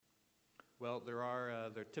Well,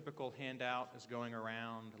 their typical handout is going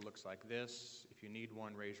around. It looks like this. If you need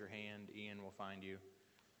one, raise your hand. Ian will find you.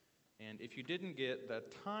 And if you didn't get the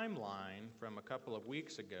timeline from a couple of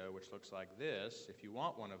weeks ago, which looks like this, if you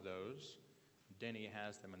want one of those, Denny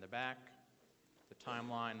has them in the back. The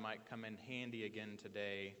timeline might come in handy again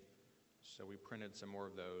today, so we printed some more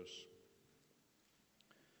of those.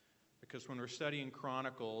 Because when we're studying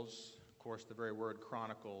Chronicles, of course, the very word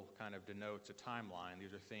chronicle kind of denotes a timeline.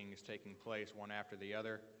 These are things taking place one after the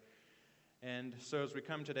other. And so as we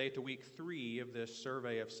come today to week 3 of this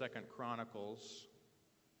survey of 2nd Chronicles,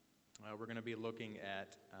 we're going to be looking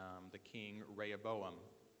at the king Rehoboam.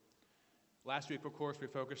 Last week, of course, we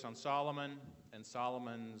focused on Solomon, and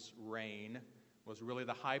Solomon's reign was really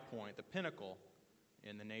the high point, the pinnacle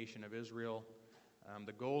in the nation of Israel,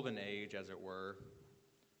 the golden age, as it were.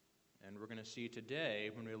 And we're going to see today,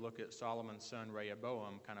 when we look at Solomon's son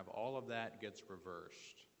Rehoboam, kind of all of that gets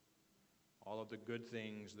reversed. All of the good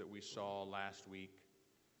things that we saw last week,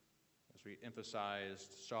 as we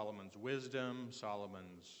emphasized Solomon's wisdom,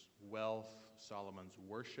 Solomon's wealth, Solomon's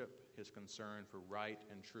worship, his concern for right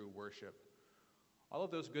and true worship. All of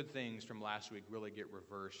those good things from last week really get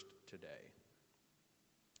reversed today.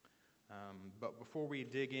 But before we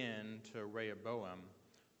dig into Rehoboam,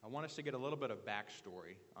 I want us to get a little bit of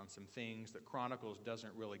backstory on some things that Chronicles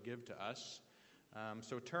doesn't really give to us.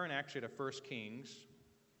 So turn actually to 1 Kings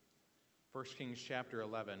chapter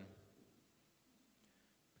 11.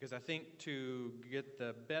 Because I think to get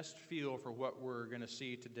the best feel for what we're going to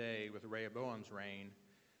see today with Rehoboam's reign,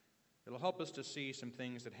 it'll help us to see some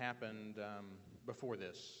things that happened before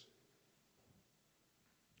this.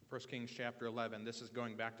 1 Kings chapter 11, this is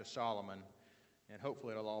going back to Solomon, and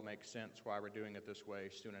hopefully it'll all make sense why we're doing it this way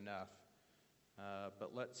soon enough.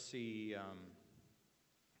 But let's see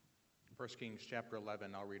 1 Kings chapter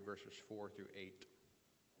 11, I'll read verses 4 through 8.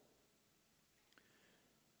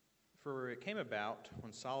 For it came about,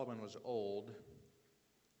 when Solomon was old,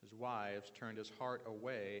 his wives turned his heart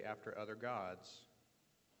away after other gods,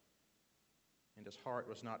 and his heart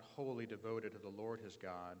was not wholly devoted to the Lord his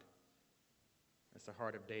God, as the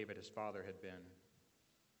heart of David his father had been.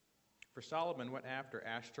 For Solomon went after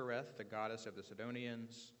Ashtoreth, the goddess of the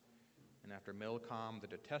Sidonians, and after Milcom, the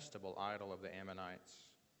detestable idol of the Ammonites.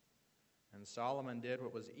 And Solomon did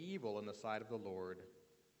what was evil in the sight of the Lord,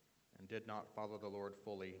 and did not follow the Lord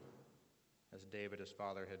fully, as David his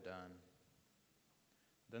father had done.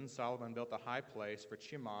 Then Solomon built a high place for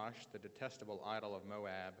Chemosh, the detestable idol of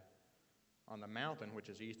Moab, on the mountain which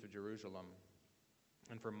is east of Jerusalem,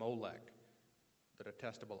 and for Molech, the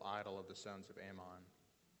detestable idol of the sons of Ammon.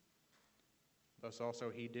 Thus also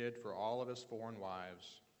he did for all of his foreign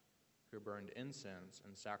wives, who burned incense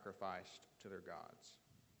and sacrificed to their gods.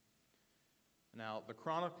 Now, the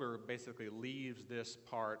chronicler basically leaves this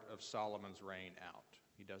part of Solomon's reign out.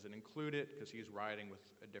 He doesn't include it because he's writing with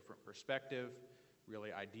a different perspective,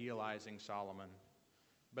 really idealizing Solomon.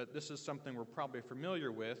 But this is something we're probably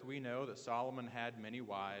familiar with. We know that Solomon had many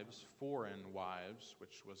wives, foreign wives,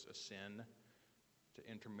 which was a sin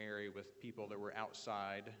to intermarry with people that were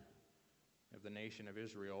outside of the nation of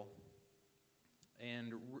Israel.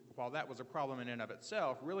 And while that was a problem in and of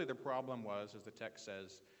itself, really the problem was, as the text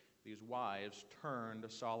says, these wives turned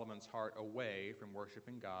Solomon's heart away from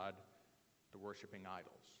worshiping God to worshiping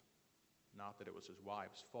idols. Not that it was his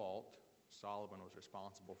wife's fault. Solomon was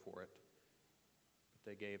responsible for it. But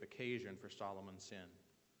they gave occasion for Solomon's sin.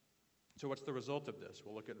 So what's the result of this?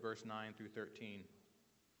 We'll look at verse 9 through 13.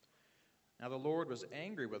 Now the Lord was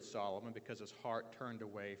angry with Solomon because his heart turned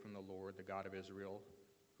away from the Lord, the God of Israel,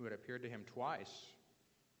 who had appeared to him twice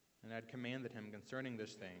and had commanded him concerning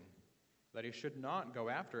this thing, that he should not go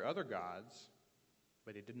after other gods,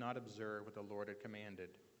 but he did not observe what the Lord had commanded.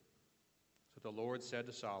 So the Lord said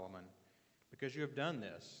to Solomon, because you have done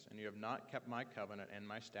this, and you have not kept my covenant and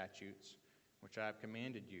my statutes, which I have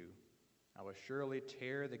commanded you, I will surely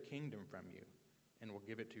tear the kingdom from you, and will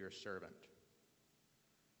give it to your servant.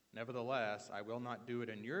 Nevertheless, I will not do it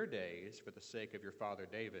in your days for the sake of your father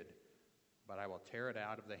David, but I will tear it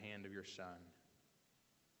out of the hand of your son.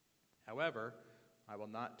 However, I will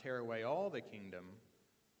not tear away all the kingdom,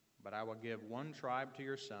 but I will give one tribe to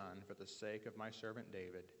your son for the sake of my servant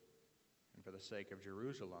David, and for the sake of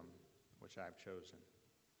Jerusalem, which I have chosen.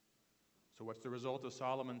 So what's the result of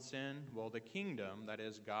Solomon's sin? Well, the kingdom, that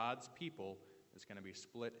is God's people, is going to be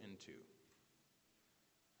split in two.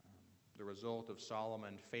 The result of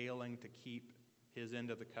Solomon failing to keep his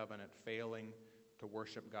end of the covenant, failing to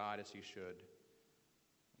worship God as he should.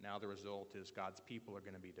 Now the result is God's people are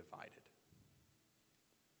going to be divided.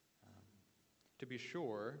 To be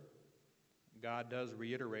sure, God does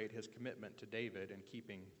reiterate his commitment to David in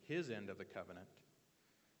keeping his end of the covenant.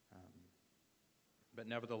 But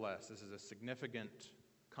nevertheless, this is a significant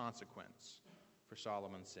consequence for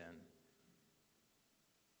Solomon's sin.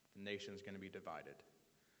 The nation's going to be divided.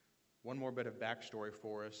 One more bit of backstory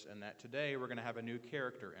for us, and that today we're going to have a new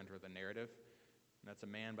character enter the narrative, and that's a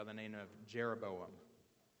man by the name of Jeroboam.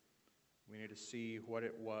 We need to see what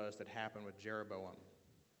it was that happened with Jeroboam.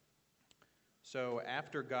 So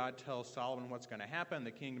after God tells Solomon what's going to happen,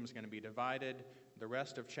 the kingdom's going to be divided. The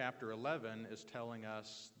rest of chapter 11 is telling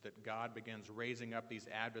us that God begins raising up these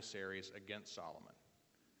adversaries against Solomon.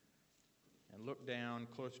 And look down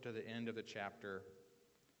closer to the end of the chapter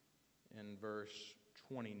in verse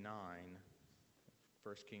 29,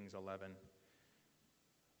 1 Kings 11.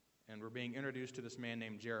 And we're being introduced to this man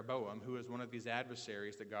named Jeroboam, who is one of these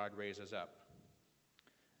adversaries that God raises up.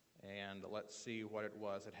 And let's see what it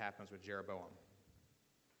was that happens with Jeroboam.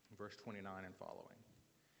 Verse 29 and following.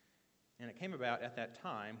 And it came about at that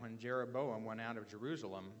time, when Jeroboam went out of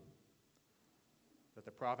Jerusalem, that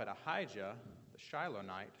the prophet Ahijah, the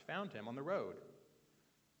Shilonite, found him on the road.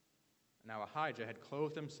 Now Ahijah had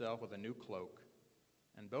clothed himself with a new cloak,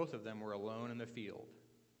 and both of them were alone in the field.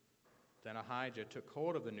 Then Ahijah took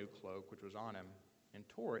hold of the new cloak which was on him, and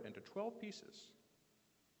tore it into 12 pieces.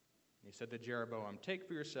 And he said to Jeroboam, "Take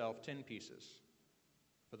for yourself 10 pieces.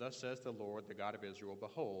 For thus says the Lord, the God of Israel,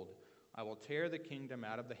 Behold, I will tear the kingdom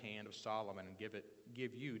out of the hand of Solomon and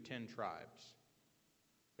give you 10 tribes.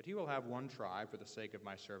 But he will have one tribe for the sake of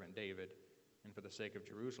my servant David, and for the sake of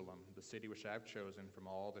Jerusalem, the city which I have chosen from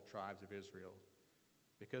all the tribes of Israel,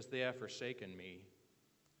 because they have forsaken me,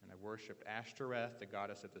 and have worshipped Ashtoreth, the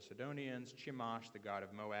goddess of the Sidonians, Chemosh, the god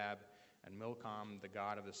of Moab, and Milcom, the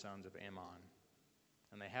god of the sons of Ammon.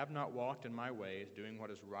 And they have not walked in my ways, doing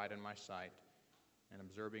what is right in my sight, and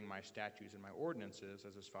observing my statutes and my ordinances,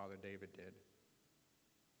 as his father David did.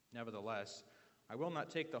 Nevertheless, I will not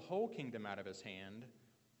take the whole kingdom out of his hand,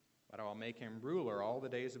 but I will make him ruler all the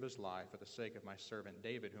days of his life for the sake of my servant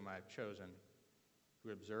David, whom I have chosen,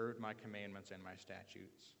 who observed my commandments and my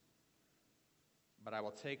statutes. But I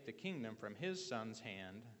will take the kingdom from his son's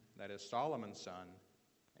hand, that is Solomon's son,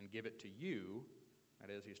 and give it to you," that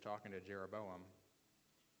is, he's talking to Jeroboam,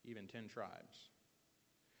 "even 10 tribes.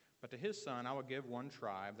 But to his son I will give one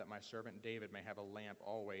tribe, that my servant David may have a lamp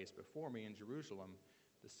always before me in Jerusalem,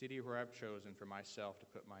 the city where I have chosen for myself to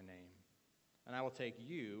put my name. And I will take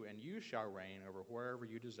you, and you shall reign over wherever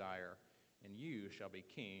you desire, and you shall be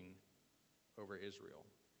king over Israel."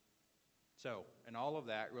 So, in all of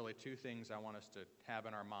that, really 2 things I want us to have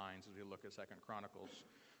in our minds as we look at 2 Chronicles.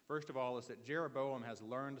 First of all is that Jeroboam has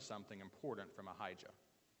learned something important from Ahijah.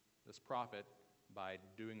 This prophet, by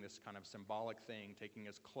doing this kind of symbolic thing, taking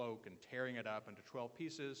his cloak and tearing it up into 12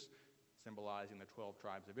 pieces, symbolizing the 12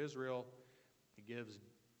 tribes of Israel, he gives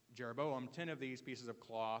Jeroboam 10 of these pieces of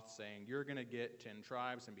cloth, saying, "You're going to get 10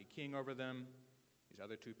 tribes and be king over them. These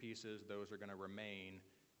other 2 pieces, those are going to remain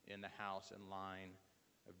in the house and line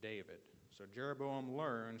of David." So Jeroboam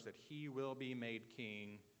learns that he will be made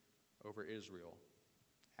king over Israel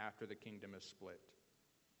after the kingdom is split.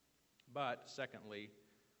 But, secondly,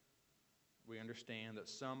 we understand that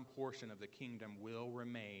some portion of the kingdom will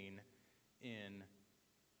remain in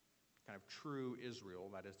kind of true Israel,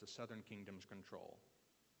 that is the southern kingdom's control,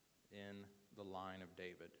 in the line of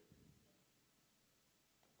David.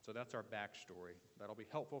 So that's our backstory. That'll be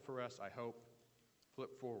helpful for us, I hope.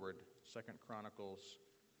 Flip forward, 2 Chronicles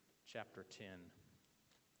chapter 10,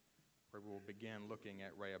 where we'll begin looking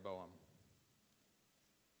at Rehoboam.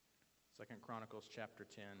 2 Chronicles chapter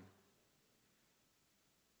 10.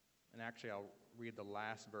 And actually, I'll read the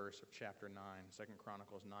last verse of chapter 9, 2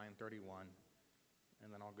 Chronicles 9:31,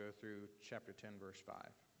 and then I'll go through chapter 10, verse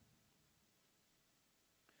 5.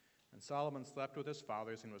 "And Solomon slept with his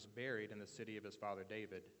fathers and was buried in the city of his father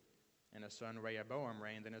David, and his son Rehoboam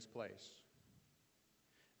reigned in his place.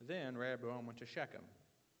 Then Rehoboam went to Shechem,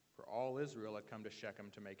 for all Israel had come to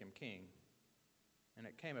Shechem to make him king. And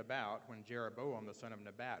it came about, when Jeroboam the son of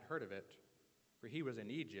Nebat heard of it, for he was in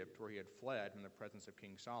Egypt, where he had fled from the presence of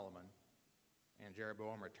King Solomon, and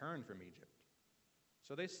Jeroboam returned from Egypt.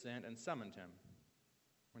 So they sent and summoned him.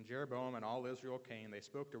 When Jeroboam and all Israel came, they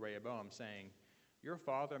spoke to Rehoboam, saying, 'Your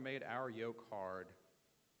father made our yoke hard.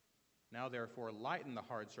 Now therefore lighten the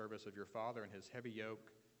hard service of your father and his heavy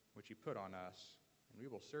yoke, which he put on us, and we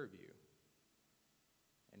will serve you.'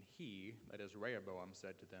 And he," that is Rehoboam,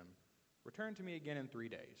 "said to them, 'Return to me again in 3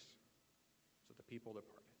 days.' So the people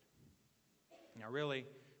departed." Now really,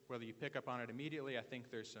 whether you pick up on it immediately, I think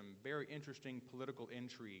there's some very interesting political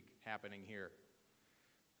intrigue happening here.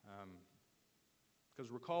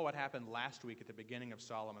 Because recall what happened last week at the beginning of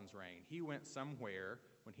Solomon's reign. He went somewhere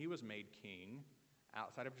when he was made king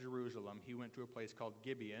outside of Jerusalem. He went to a place called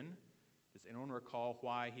Gibeon. Does anyone recall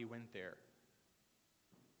why he went there?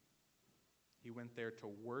 He went there to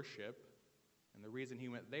worship, and the reason he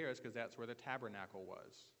went there is because that's where the tabernacle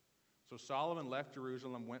was. So Solomon left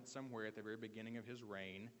Jerusalem, went somewhere at the very beginning of his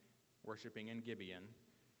reign, worshiping in Gibeon.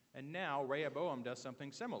 And now Rehoboam does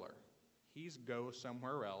something similar. He goes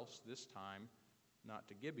somewhere else, this time not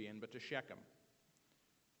to Gibeon, but to Shechem.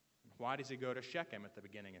 Why does he go to Shechem at the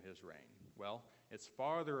beginning of his reign? Well, it's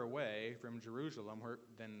farther away from Jerusalem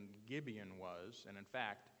than Gibeon was. And in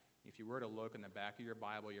fact, if you were to look in the back of your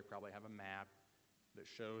Bible, you'd probably have a map that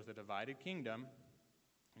shows the divided kingdom.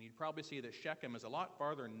 And you'd probably see that Shechem is a lot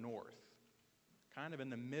farther north, kind of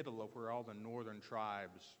in the middle of where all the northern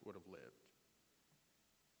tribes would have lived.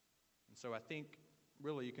 And so I think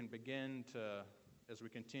really you can begin to, as we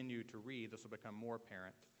continue to read, this will become more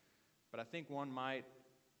apparent. But I think one might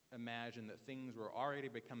imagine that things were already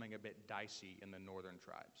becoming a bit dicey in the northern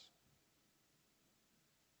tribes.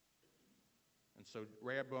 And so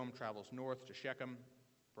Rehoboam travels north to Shechem,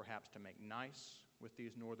 perhaps to make nice with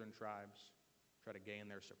these northern tribes, try to gain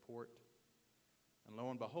their support. And lo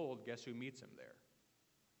and behold, guess who meets him there?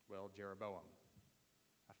 Well, Jeroboam.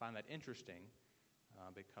 I find that interesting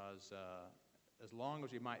because as long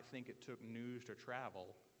as you might think it took news to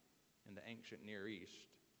travel in the ancient Near East,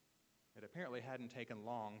 it apparently hadn't taken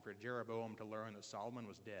long for Jeroboam to learn that Solomon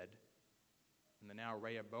was dead, and that now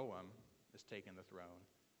Rehoboam is taking the throne.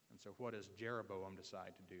 And so what does Jeroboam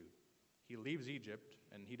decide to do? He leaves Egypt,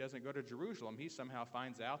 and he doesn't go to Jerusalem. He somehow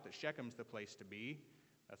finds out that Shechem's the place to be.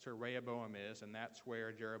 That's where Rehoboam is, and that's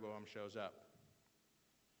where Jeroboam shows up.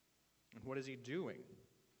 And what is he doing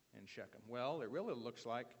in Shechem? Well, it really looks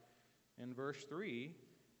like in verse 3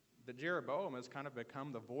 that Jeroboam has kind of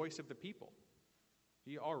become the voice of the people.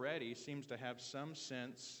 He already seems to have some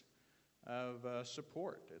sense of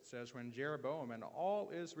support. It says, when Jeroboam and all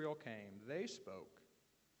Israel came, they spoke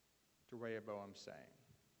to Rehoboam, saying.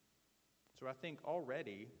 So I think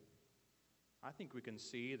we can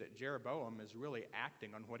see that Jeroboam is really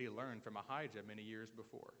acting on what he learned from Ahijah many years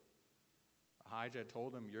before. Ahijah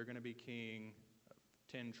told him, you're going to be king of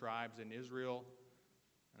 10 tribes in Israel.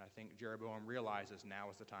 And I think Jeroboam realizes now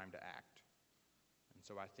is the time to act. And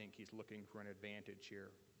so I think he's looking for an advantage here.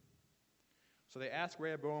 So they ask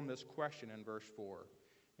Rehoboam this question in verse 4.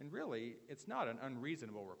 And really, it's not an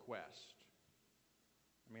unreasonable request.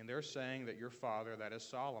 I mean, they're saying that your father, that is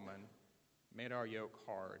Solomon, made our yoke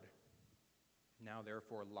hard. Now,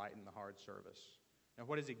 therefore, lighten the hard service. Now,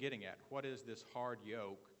 what is he getting at? What is this hard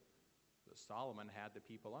yoke that Solomon had the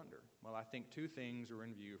people under? Well, I think two things are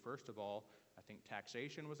in view. First of all, I think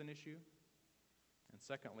taxation was an issue. And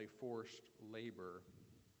secondly, forced labor.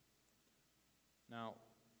 Now,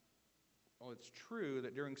 well, it's true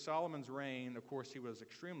that during Solomon's reign, of course, he was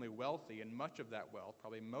extremely wealthy, and much of that wealth,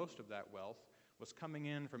 probably most of that wealth, was coming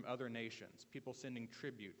in from other nations, people sending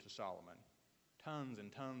tribute to Solomon. Tons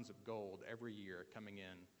and tons of gold every year coming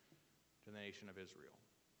in to the nation of Israel.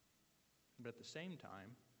 But at the same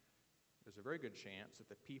time, there's a very good chance that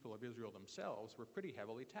the people of Israel themselves were pretty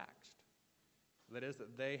heavily taxed. That is,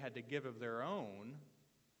 that they had to give of their own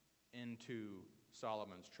into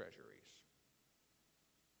Solomon's treasuries.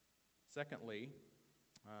 Secondly,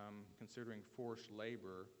 considering forced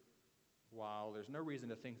labor, while there's no reason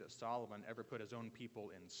to think that Solomon ever put his own people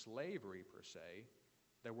in slavery per se,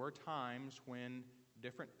 there were times when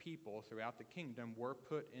different people throughout the kingdom were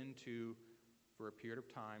put into, for a period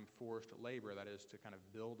of time, forced labor, that is, to kind of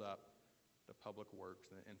build up the public works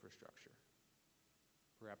and the infrastructure.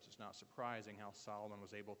 Perhaps it's not surprising how Solomon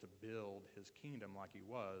was able to build his kingdom like he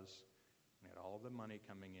was. He had all of the money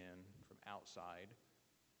coming in from outside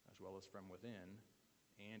as well as from within,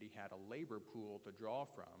 and he had a labor pool to draw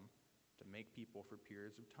from to make people for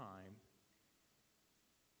periods of time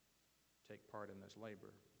take part in this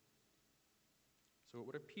labor. So it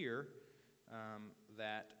would appear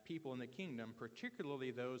that people in the kingdom,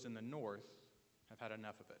 particularly those in the north, have had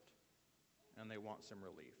enough of it, and they want some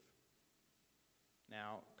relief.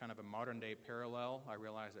 Now, kind of a modern-day parallel, I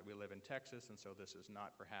realize that we live in Texas, and so this is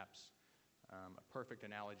not perhaps a perfect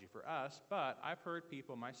analogy for us, but I've heard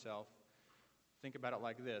people myself think about it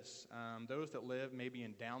like this. Those that live maybe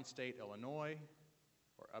in downstate Illinois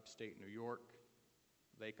or upstate New York,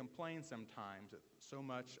 they complain sometimes that so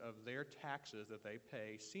much of their taxes that they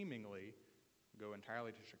pay seemingly go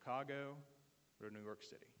entirely to Chicago or to New York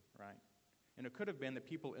City, right? And it could have been that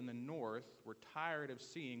people in the north were tired of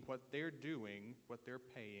seeing what they're doing, what they're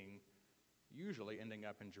paying, usually ending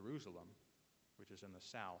up in Jerusalem, which is in the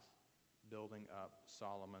south, building up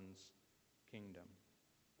Solomon's kingdom.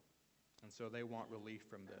 And so they want relief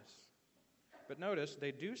from this. But notice,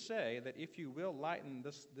 they do say that if you will lighten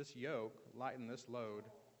this yoke, lighten this load,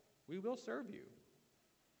 we will serve you.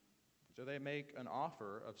 So they make an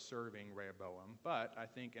offer of serving Rehoboam, but I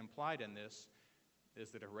think implied in this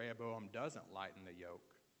is that if Rehoboam doesn't lighten the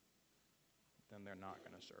yoke, then they're not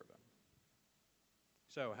going to serve him.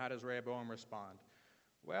 So how does Rehoboam respond?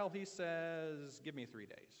 Well, he says, give me 3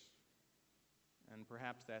 days. And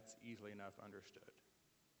perhaps that's easily enough understood.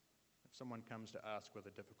 If someone comes to us with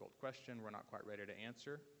a difficult question we're not quite ready to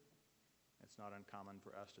answer, it's not uncommon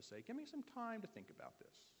for us to say, give me some time to think about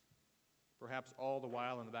this. Perhaps all the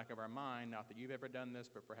while in the back of our mind, not that you've ever done this,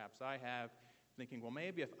 but perhaps I have, thinking, well,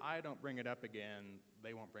 maybe if I don't bring it up again,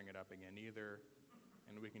 they won't bring it up again either,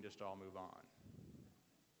 and we can just all move on.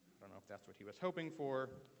 I don't know if that's what he was hoping for,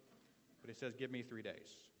 but he says, give me 3 days.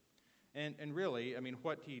 And really, I mean,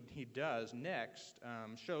 what he does next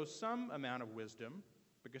shows some amount of wisdom,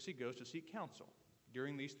 because he goes to seek counsel.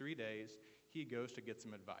 During these 3 days, he goes to get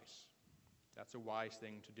some advice. That's a wise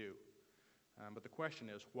thing to do. But the question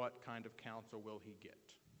is, what kind of counsel will he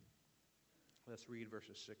get? Let's read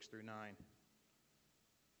verses 6 through 9.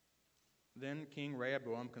 Then King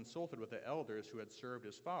Rehoboam consulted with the elders who had served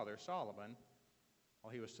his father, Solomon,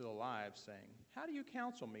 while he was still alive, saying, how do you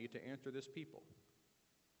counsel me to answer this people?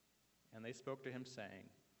 And they spoke to him, saying,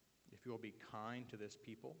 if you will be kind to this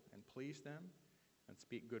people and please them and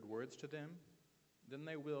speak good words to them, then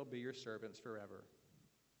they will be your servants forever.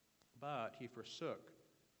 But he forsook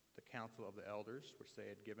the counsel of the elders which they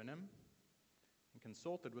had given him, and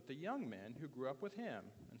consulted with the young men who grew up with him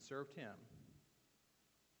and served him.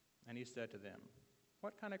 And he said to them,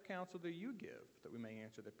 what kind of counsel do you give that we may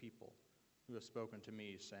answer the people who have spoken to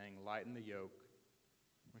me, saying, lighten the yoke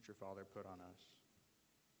which your father put on us?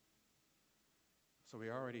 So we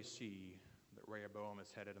already see that Rehoboam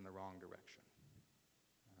is headed in the wrong direction.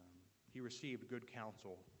 He received good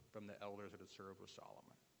counsel from the elders that had served with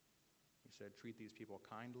Solomon. He said, treat these people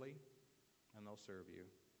kindly, and they'll serve you.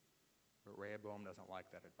 But Rehoboam doesn't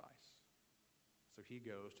like that advice. So he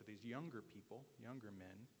goes to these younger people, younger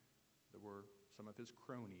men, that were some of his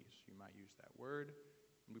cronies. You might use that word.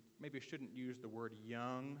 We maybe shouldn't use the word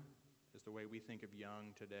young as the way we think of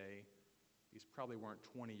young today. These probably weren't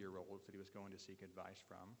 20-year-olds that he was going to seek advice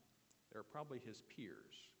from. They were probably his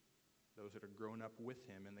peers, those that had grown up with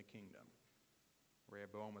him in the kingdom.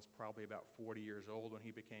 Rehoboam was probably about 40 years old when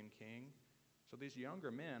he became king. So these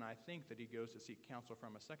younger men, I think that he goes to seek counsel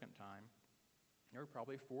from a second time, they were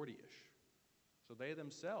probably 40-ish. So they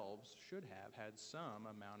themselves should have had some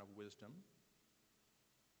amount of wisdom.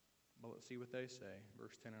 But let's see what they say,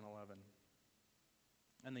 verse 10 and 11.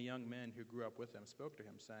 And the young men who grew up with him spoke to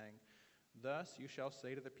him, saying, thus you shall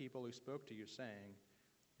say to the people who spoke to you, saying,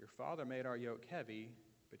 your father made our yoke heavy,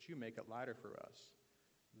 but you make it lighter for us.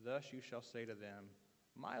 Thus you shall say to them,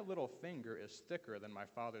 my little finger is thicker than my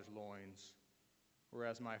father's loins.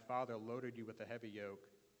 Whereas my father loaded you with a heavy yoke,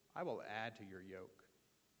 I will add to your yoke.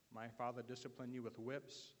 My father disciplined you with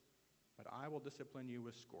whips, but I will discipline you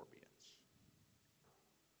with scorpions.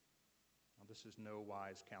 Now this is no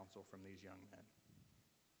wise counsel from these young men.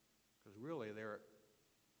 Because really they're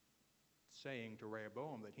saying to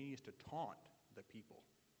Rehoboam that he needs to taunt the people.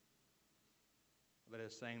 That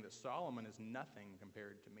is saying that Solomon is nothing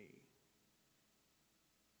compared to me.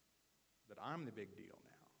 That I'm the big deal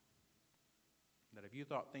now. That if you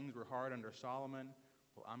thought things were hard under Solomon,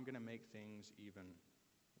 well, I'm going to make things even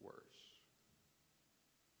worse.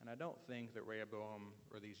 And I don't think that Rehoboam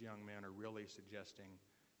or these young men are really suggesting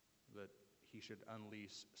that he should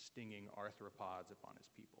unleash stinging arthropods upon his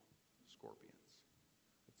people, scorpions.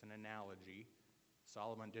 It's an analogy.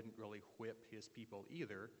 Solomon didn't really whip his people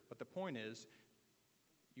either, but the point is,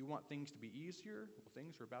 you want things to be easier? Well,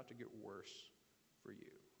 things are about to get worse for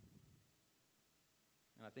you.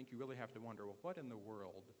 And I think you really have to wonder, well, what in the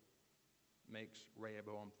world makes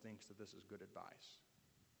Rehoboam think that this is good advice?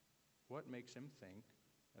 What makes him think,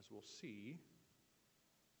 as we'll see,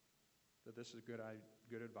 that this is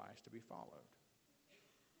good advice to be followed?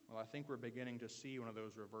 Well, I think we're beginning to see one of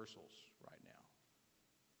those reversals right now.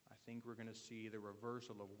 I think we're going to see the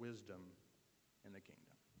reversal of wisdom in the kingdom.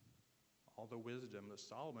 All the wisdom that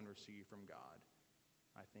Solomon received from God,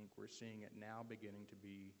 I think we're seeing it now beginning to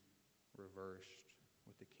be reversed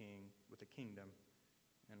with the kingdom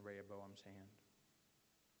in Rehoboam's hand.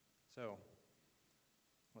 So,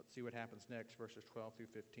 let's see what happens next, verses 12 through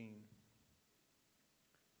 15.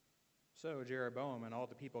 So Jeroboam and all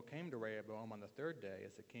the people came to Rehoboam on the third day,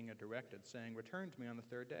 as the king had directed, saying, return to me on the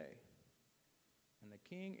third day. And the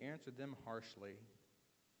king answered them harshly.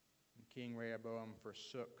 And King Rehoboam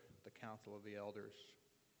forsook the counsel of the elders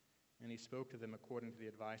And he spoke to them according to the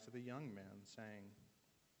advice of the young men, saying,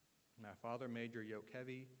 My father made your yoke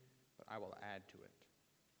heavy, but I will add to it.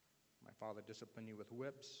 My father disciplined you with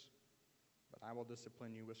whips, but I will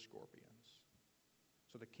discipline you with scorpions.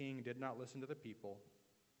 So the king did not listen to the people,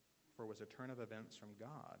 for it was a turn of events from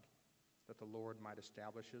God, that the Lord might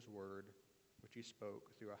establish his word, which he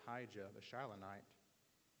spoke through Ahijah the Shilonite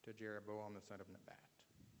to Jeroboam the son of Nebat.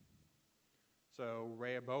 So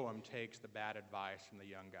Rehoboam takes the bad advice from the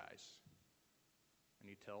young guys, and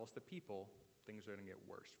he tells the people things are going to get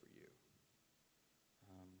worse for you.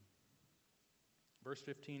 Verse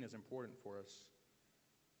 15 is important for us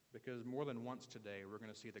because more than once today we're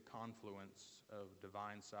going to see the confluence of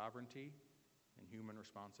divine sovereignty and human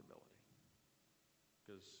responsibility.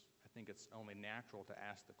 Because I think it's only natural to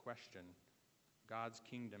ask the question, God's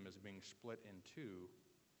kingdom is being split in two.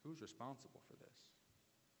 Who's responsible for this?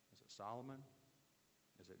 Is it Solomon?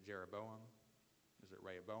 Is it Jeroboam? Is it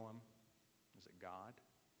Rehoboam? Is it God?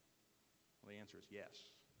 Well, the answer is yes,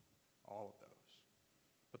 all of those.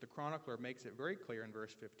 But the chronicler makes it very clear in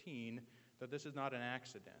verse 15 that this is not an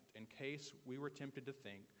accident. In case we were tempted to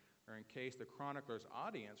think, or in case the chronicler's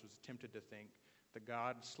audience was tempted to think that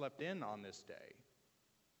God slept in on this day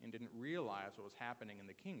and didn't realize what was happening in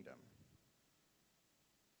the kingdom.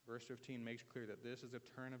 Verse 15 makes clear that this is a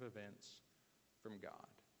turn of events from God.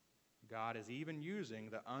 God is even using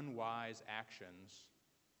the unwise actions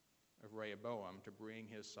of Rehoboam to bring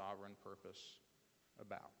his sovereign purpose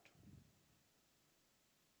about.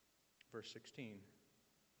 Verse 16.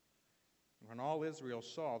 When all Israel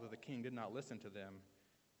saw that the king did not listen to them,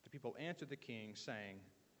 the people answered the king, saying,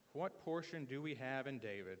 What portion do we have in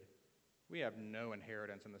David? We have no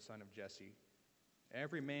inheritance in the son of Jesse.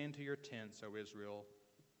 Every man to your tents, O Israel.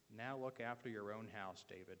 Now look after your own house,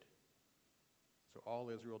 David. So all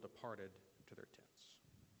Israel departed to their tents.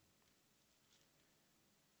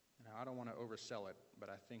 Now, I don't want to oversell it, but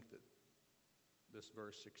I think that this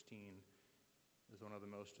verse 16 is one of the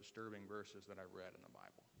most disturbing verses that I've read in the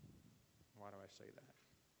Bible. Why do I say that?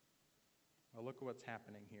 Well, look at what's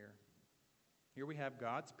happening here. Here we have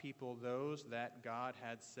God's people, those that God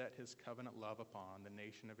had set his covenant love upon, the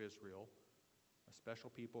nation of Israel, a special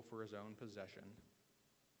people for his own possession.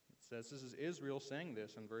 It says this is Israel saying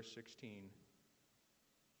this in verse 16.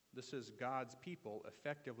 This is God's people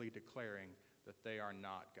effectively declaring that they are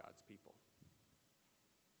not God's people.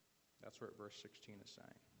 That's what verse 16 is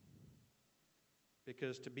saying.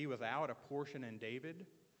 Because to be without a portion in David,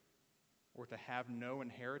 or to have no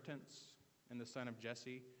inheritance in the son of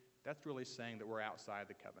Jesse, that's really saying that we're outside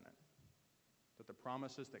the covenant. That the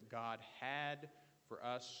promises that God had for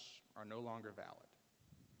us are no longer valid.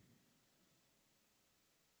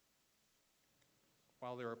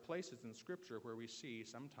 While there are places in Scripture where we see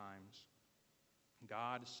sometimes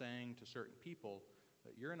God saying to certain people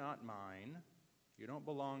that you're not mine, you don't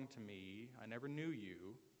belong to me, I never knew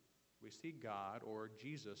you, we see God or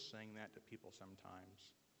Jesus saying that to people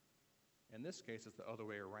sometimes. In this case, it's the other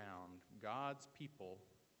way around. God's people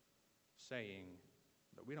saying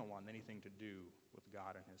that we don't want anything to do with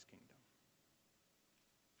God and his kingdom.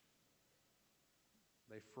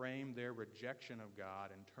 They frame their rejection of God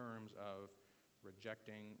in terms of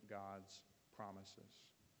rejecting God's promises.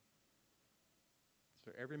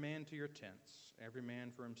 So every man to your tents, every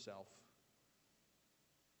man for himself.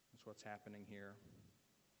 That's what's happening here.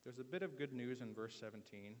 There's a bit of good news in verse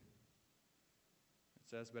 17. It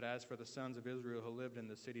says, But as for the sons of Israel who lived in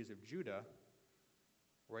the cities of Judah,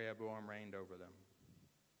 Rehoboam reigned over them.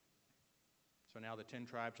 So now the 10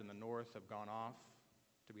 tribes in the north have gone off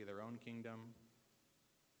to be their own kingdom.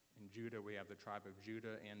 In Judah, we have the tribe of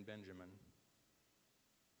Judah and Benjamin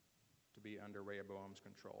to be under Rehoboam's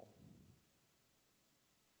control.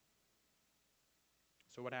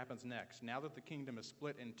 So what happens next? Now that the kingdom is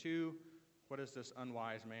split in two, what is this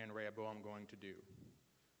unwise man Rehoboam going to do?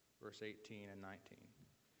 Verse 18 and 19.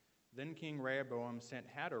 Then King Rehoboam sent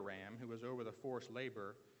Hadoram, who was over the forced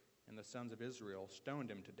labor, and the sons of Israel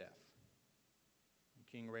stoned him to death. And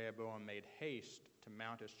King Rehoboam made haste to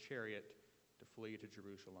mount his chariot to flee to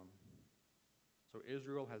Jerusalem. So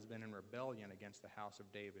Israel has been in rebellion against the house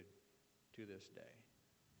of David to this day.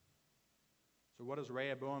 So what does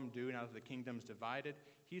Rehoboam do now that the kingdom's divided?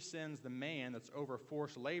 He sends the man that's over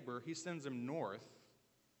forced labor, he sends him north,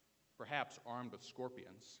 perhaps armed with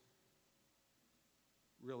scorpions.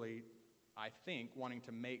 Really, I think, wanting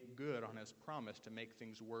to make good on his promise to make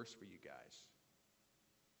things worse for you guys.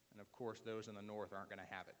 And of course, those in the north aren't going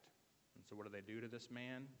to have it. And so what do to this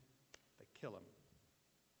man? They kill him.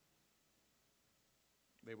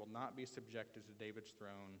 They will not be subjected to David's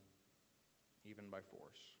throne, even by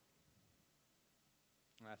force.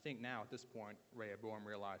 And I think now at this point, Rehoboam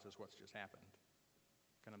realizes what's just happened.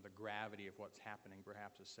 Kind of the gravity of what's happening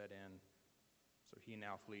perhaps has set in, so he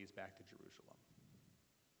now flees back to Jerusalem.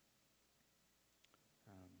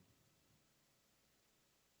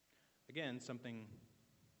 Again, something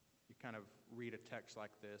you kind of read a text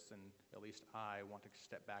like this, and at least I want to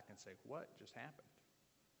step back and say, what just happened?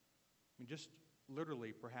 I mean, just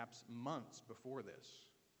literally perhaps months before this,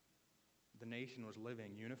 the nation was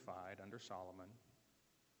living unified under Solomon,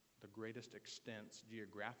 the greatest extents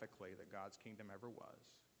geographically that God's kingdom ever was.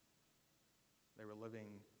 They were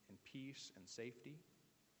living in peace and safety.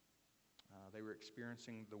 They were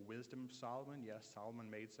experiencing the wisdom of Solomon. Yes,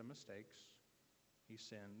 Solomon made some mistakes. He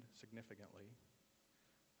sinned significantly.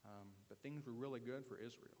 But things were really good for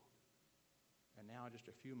Israel. And now, just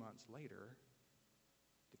a few months later,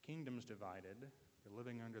 the kingdom's divided. They're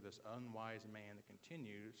living under this unwise man that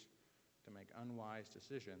continues to make unwise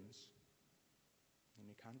decisions. And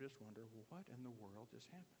you kind of just wonder, well, what in the world just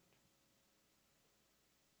happened?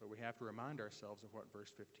 But we have to remind ourselves of what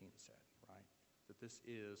verse 15 said, right? That this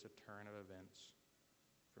is a turn of events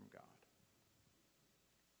from God.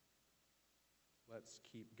 Let's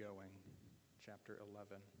keep going. Chapter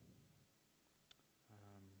 11.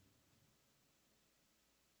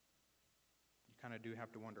 You kind of do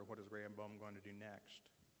have to wonder, what is Rehoboam going to do next?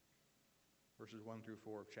 Verses 1 through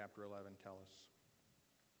 4 of chapter 11 tell us.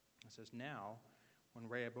 It says, Now, when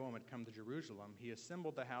Rehoboam had come to Jerusalem, he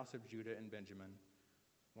assembled the house of Judah and Benjamin,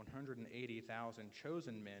 180,000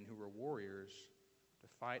 chosen men who were warriors, to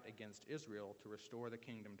fight against Israel to restore the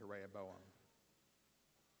kingdom to Rehoboam.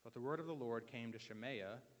 But the word of the Lord came to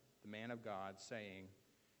Shemaiah, the man of God, saying,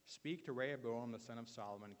 Speak to Rehoboam the son of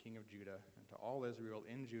Solomon, king of Judah, and to all Israel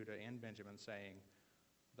in Judah and Benjamin, saying,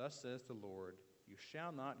 Thus says the Lord, You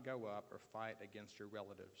shall not go up or fight against your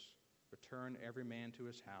relatives. Return every man to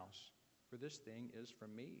his house, for this thing is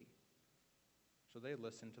from me. So they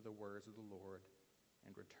listened to the words of the Lord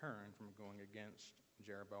and returned from going against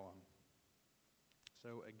Jeroboam.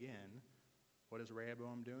 So again, what is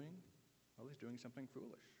Rehoboam doing? Well, he's doing something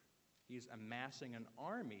foolish. He's amassing an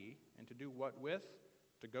army, and to do what with?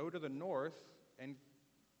 To go to the north and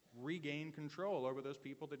regain control over those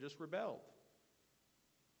people that just rebelled.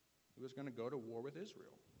 He was going to go to war with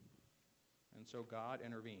Israel. And so God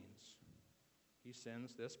intervenes. He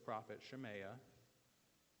sends this prophet, Shemaiah,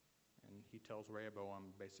 and he tells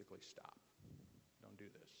Rehoboam, basically, stop. Don't do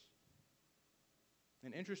this.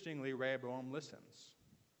 And interestingly, Rehoboam listens.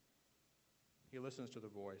 He listens to the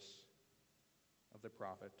voice of the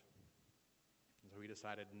prophet. And so he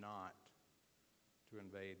decided not to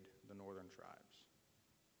invade the northern tribes.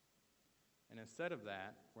 And instead of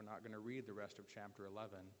that, we're not going to read the rest of chapter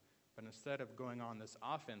 11, but instead of going on this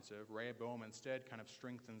offensive, Rehoboam instead kind of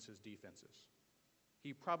strengthens his defenses.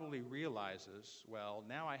 He probably realizes, well,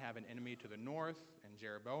 now I have an enemy to the north in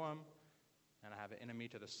Jeroboam, and I have an enemy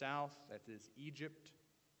to the south, that is Egypt.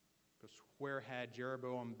 Because where had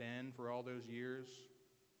Jeroboam been for all those years?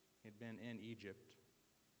 He'd been in Egypt.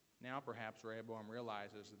 Now perhaps Rehoboam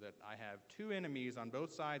realizes that I have two enemies on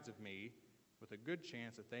both sides of me, with a good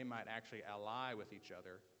chance that they might actually ally with each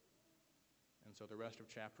other. And so the rest of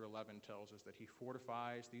chapter 11 tells us that he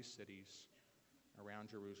fortifies these cities around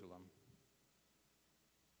Jerusalem,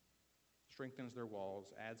 strengthens their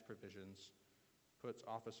walls, adds provisions, puts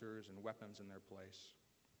officers and weapons in their place.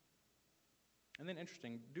 And then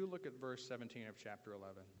interesting, do look at verse 17 of chapter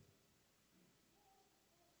 11.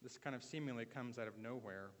 This kind of seemingly comes out of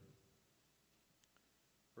nowhere.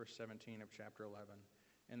 Verse 17 of chapter 11.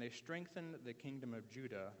 And they strengthened the kingdom of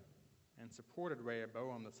Judah and supported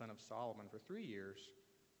Rehoboam the son of Solomon for 3 years,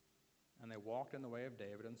 and they walked in the way of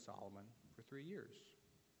David and Solomon for 3 years.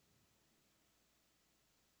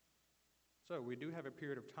 So we do have a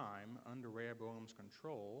period of time under Rehoboam's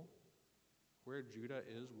control where Judah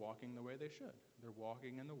is walking the way they should. They're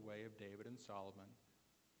walking in the way of David and Solomon.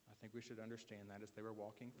 I think we should understand that as they were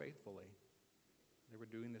walking faithfully. They were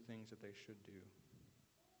doing the things that they should do.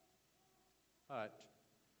 But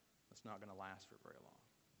it's not going to last for very long.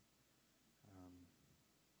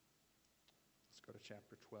 Let's go to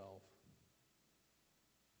chapter 12.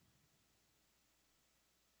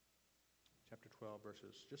 Chapter 12,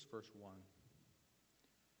 just verse 1.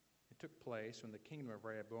 It took place when the kingdom of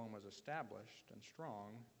Rehoboam was established and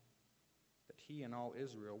strong, that he and all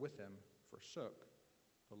Israel with him forsook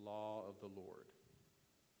the law of the Lord.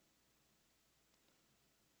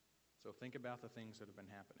 So think about the things that have been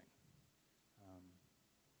happening.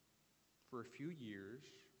 For a few years,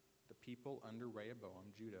 the people under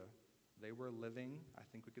Rehoboam, Judah, they were living, I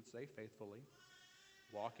think we could say faithfully,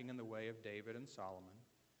 walking in the way of David and Solomon.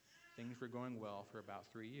 Things were going well for about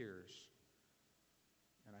 3 years.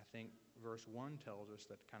 And I think verse 1 tells us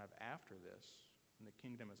that kind of after this, when the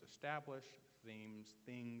kingdom is established, things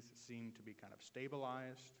seem to be kind of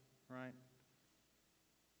stabilized, right?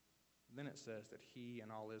 Then it says that he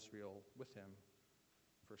and all Israel with him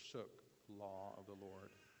forsook the law of the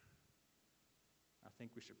Lord. I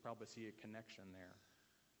think we should probably see a connection there.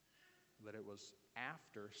 That it was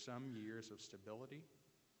after some years of stability,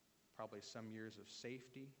 probably some years of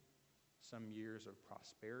safety, some years of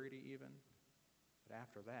prosperity even, but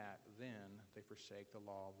after that, then they forsake the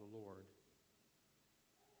law of the Lord.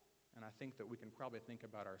 And I think that we can probably think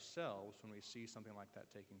about ourselves when we see something like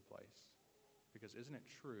that taking place. Because isn't it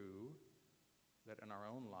true that in our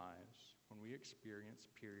own lives, when we experience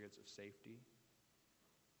periods of safety,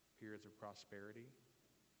 periods of prosperity,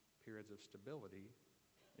 periods of stability,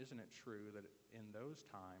 isn't it true that in those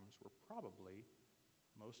times we're probably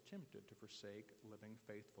most tempted to forsake living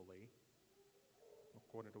faithfully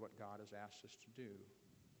according to what God has asked us to do?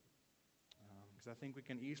 Because I think we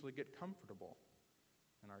can easily get comfortable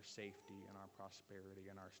in our safety and our prosperity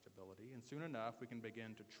and our stability. And soon enough, we can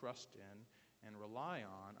begin to trust in and rely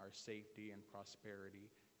on our safety and prosperity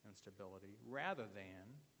and stability rather than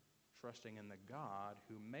trusting in the God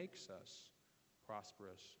who makes us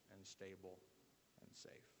prosperous and stable and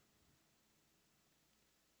safe.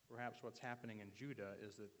 Perhaps what's happening in Judah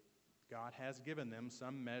is that God has given them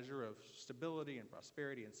some measure of stability and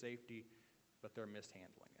prosperity and safety, but they're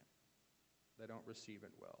mishandling it. They don't receive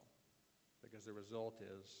it well, because the result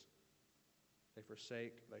is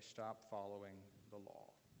they stop following the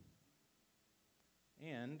law.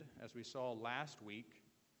 And, as we saw last week,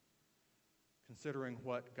 considering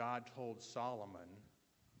what God told Solomon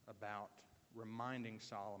about reminding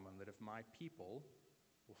Solomon that if my people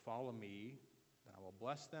will follow me, then I will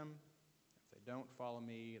bless them. If they don't follow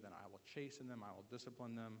me, then I will chasten them, I will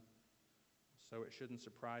discipline them. So it shouldn't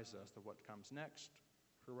surprise us that what comes next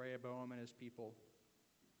for Rehoboam and his people,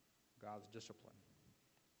 God's discipline.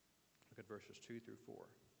 Look at verses 2 through 4.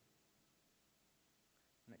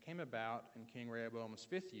 And it came about in King Rehoboam's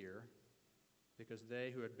 5th year, because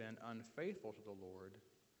they who had been unfaithful to the Lord,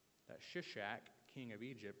 that Shishak, king of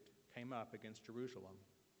Egypt, came up against Jerusalem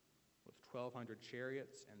with 1,200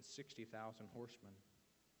 chariots and 60,000 horsemen.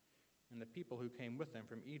 And the people who came with them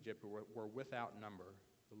from Egypt were without number,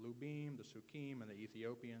 the Lubim, the Sukkim, and the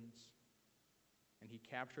Ethiopians. And he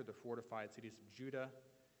captured the fortified cities of Judah,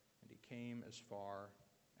 and he came as far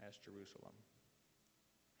as Jerusalem.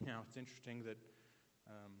 Now, it's interesting that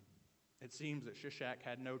it seems that Shishak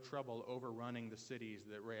had no trouble overrunning the cities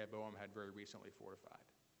that Rehoboam had very recently fortified.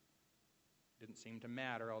 Didn't seem to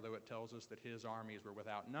matter, although it tells us that his armies were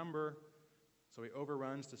without number. So he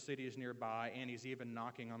overruns the cities nearby, and he's even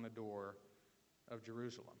knocking on the door of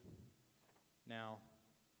Jerusalem. Now,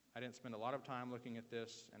 I didn't spend a lot of time looking at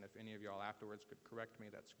this, and if any of y'all afterwards could correct me,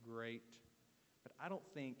 that's great. But I don't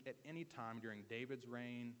think at any time during David's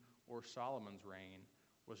reign or Solomon's reign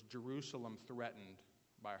was Jerusalem threatened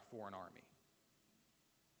by a foreign army.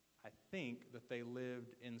 I think that they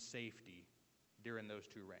lived in safety during those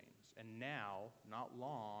two reigns. And now, not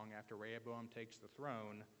long after Rehoboam takes the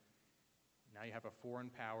throne, now you have a foreign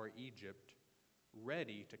power, Egypt,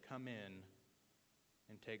 ready to come in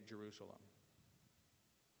and take Jerusalem.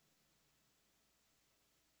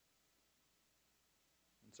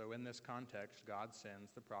 And so in this context, God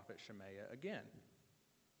sends the prophet Shemaiah again.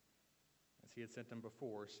 As he had sent him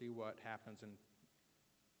before, see what happens in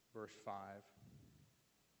verse 5.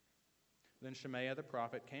 Then Shemaiah the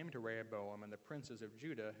prophet came to Rehoboam and the princes of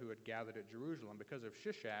Judah who had gathered at Jerusalem because of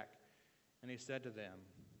Shishak, and he said to them,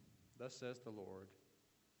 Thus says the Lord,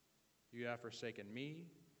 You have forsaken me,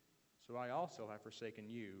 so I also have forsaken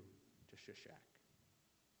you to Shishak.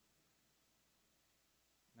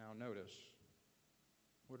 Now notice,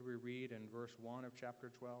 what do we read in verse 1 of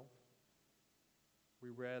chapter 12? We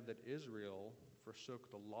read that Israel forsook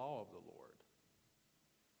the law of the Lord.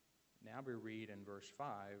 Now we read in verse 5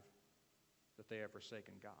 that they have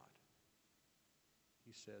forsaken God.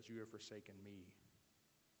 He says, You have forsaken me.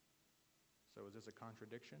 So is this a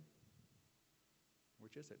contradiction?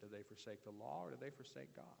 Which is it? Did they forsake the law or did they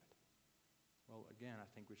forsake God? Well, again, I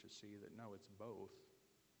think we should see that no, it's both.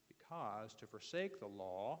 Because to forsake the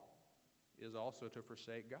law is also to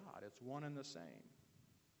forsake God. It's one and the same.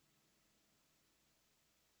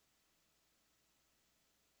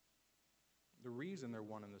 The reason they're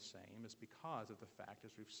one and the same is because of the fact,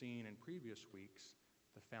 as we've seen in previous weeks,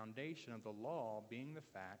 the foundation of the law being the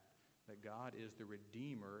fact that God is the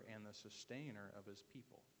Redeemer and the sustainer of his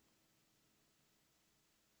people.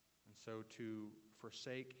 And so to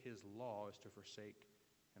forsake his law is to forsake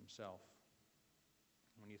himself.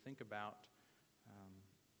 When you think about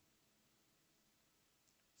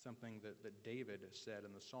something that David said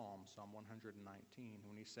in the Psalm 119,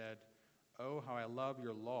 when he said, "Oh, how I love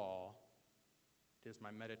your law. It is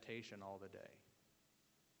my meditation all the day."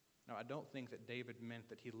 Now, I don't think that David meant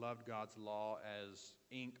that he loved God's law as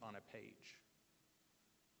ink on a page.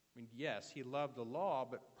 I mean, yes, he loved the law,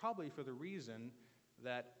 but probably for the reason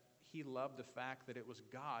that he loved the fact that it was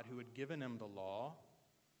God who had given him the law.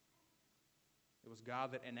 It was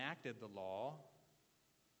God that enacted the law.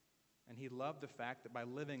 And he loved the fact that by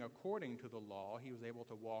living according to the law, he was able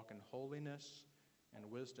to walk in holiness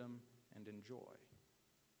and wisdom and in joy.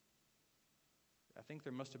 I think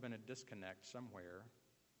there must have been a disconnect somewhere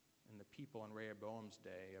in the people in Rehoboam's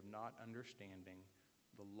day of not understanding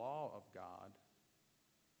the law of God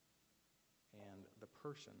and the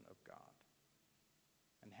person of God.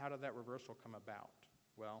 And how did that reversal come about?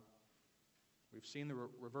 Well, we've seen the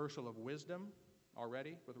reversal of wisdom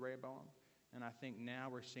already with Rehoboam, and I think now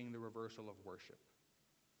we're seeing the reversal of worship.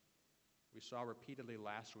 We saw repeatedly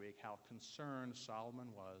last week how concerned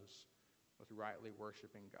Solomon was with rightly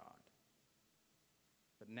worshiping God.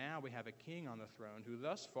 But now we have a king on the throne who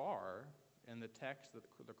thus far, in the text that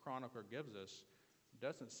the chronicler gives us,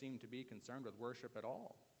 doesn't seem to be concerned with worship at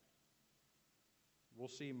all. We'll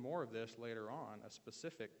see more of this later on, a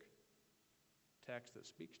specific text that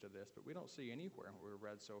speaks to this, but we don't see anywhere in what we've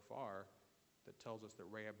read so far that tells us that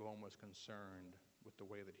Rehoboam was concerned with the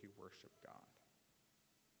way that he worshiped God.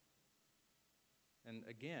 And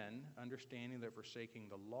again, understanding that forsaking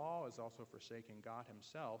the law is also forsaking God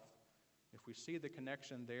himself, if we see the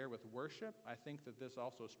connection there with worship, I think that this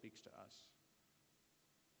also speaks to us.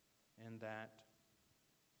 And that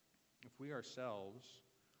if we ourselves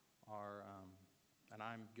are, and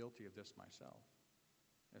I'm guilty of this myself,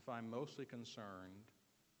 if I'm mostly concerned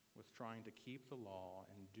with trying to keep the law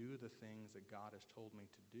and do the things that God has told me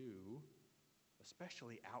to do,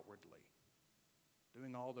 especially outwardly,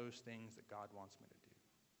 doing all those things that God wants me to do.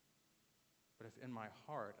 But if in my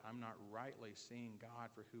heart I'm not rightly seeing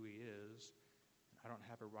God for who he is, and I don't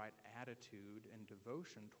have a right attitude and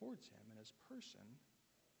devotion towards him and his person,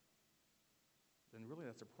 then really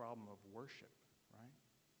that's a problem of worship, right?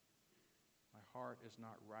 My heart is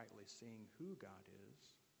not rightly seeing who God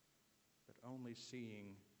is, but only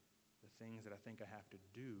seeing the things that I think I have to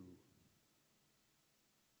do.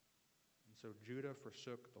 And so Judah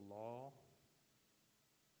forsook the law.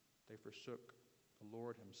 They forsook the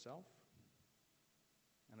Lord himself.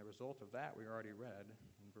 And the result of that we already read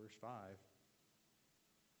in verse 5.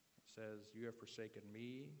 It says, "You have forsaken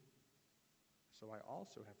me, so I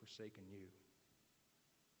also have forsaken you."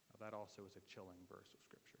 Now that also is a chilling verse of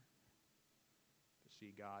Scripture. To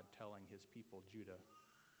see God telling his people, Judah,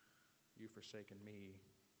 "You've forsaken me,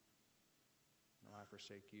 no, I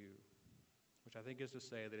forsake you." Which I think is to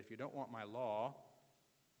say that if you don't want my law,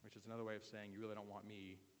 which is another way of saying you really don't want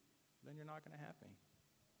me, then you're not going to have me.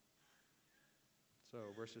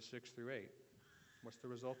 So, verses 6 through 8, what's the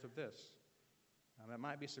result of this? That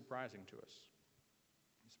might be surprising to us,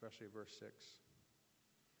 especially verse 6.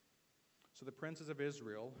 "So the princes of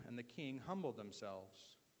Israel and the king humbled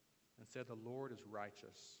themselves and said, 'The Lord is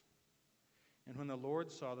righteous.' And when the Lord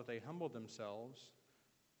saw that they humbled themselves,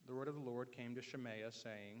 the word of the Lord came to Shemaiah,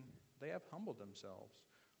 saying, 'They have humbled themselves,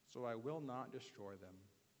 so I will not destroy them,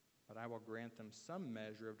 but I will grant them some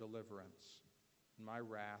measure of deliverance. And my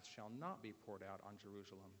wrath shall not be poured out on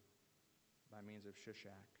Jerusalem by means of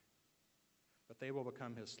Shishak. But they will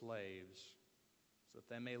become his slaves, so that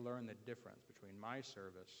they may learn the difference between my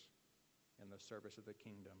service and the service of the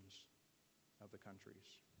kingdoms of the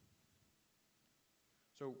countries.'"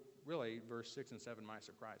 So really, verse 6 and 7 might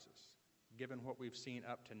surprise us. Given what we've seen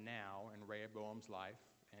up to now in Rehoboam's life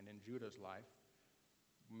and in Judah's life,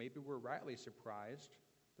 maybe we're rightly surprised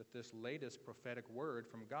that this latest prophetic word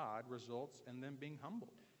from God results in them being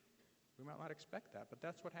humbled. We might not expect that, but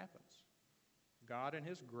that's what happens. God in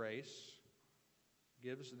his grace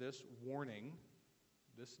gives this warning,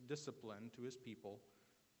 this discipline to his people,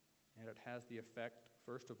 and it has the effect,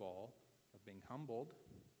 first of all, of being humbled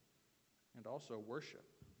and also worship.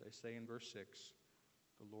 They say in verse 6,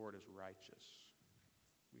 "The Lord is righteous."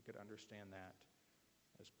 We could understand that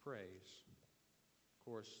as praise. Of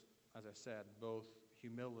course, as I said, both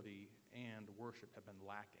humility and worship have been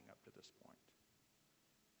lacking up to this point.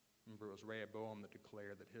 Remember, it was Rehoboam that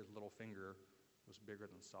declared that his little finger was bigger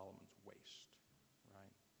than Solomon's waist,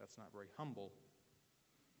 right? That's not very humble.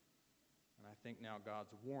 And I think now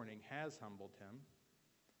God's warning has humbled him.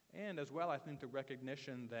 And as well, I think the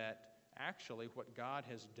recognition that actually what God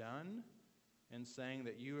has done in saying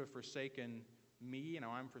that you have forsaken me and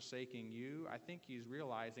I'm forsaking you, I think he's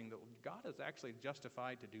realizing that God is actually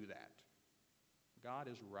justified to do that. God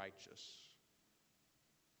is righteous.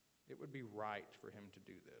 it would be right for him to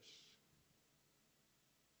do this.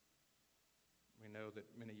 We know that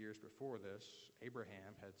many years before this,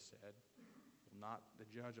 Abraham had said, "Will not the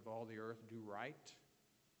judge of all the earth do right?"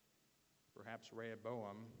 Perhaps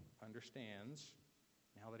Rehoboam understands,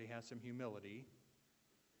 now that he has some humility,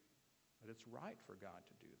 that it's right for God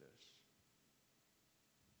to do this.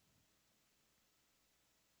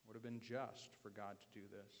 It would have been just for God to do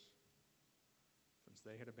this. Since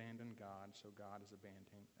they had abandoned God, so God is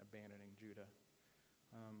abandoning Judah.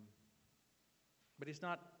 But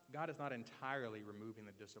God is not entirely removing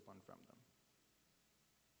the discipline from them.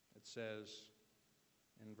 It says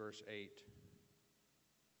in verse 8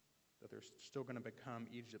 that they're still going to become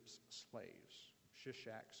Egypt's slaves,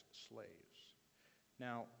 Shishak's slaves.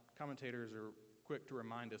 Now, commentators are quick to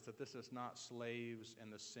remind us that this is not slaves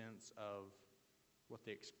in the sense of what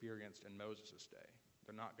they experienced in Moses' day.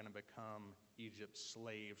 They're not going to become Egypt's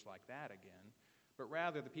slaves like that again, but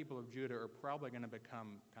rather the people of Judah are probably going to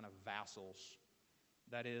become kind of vassals.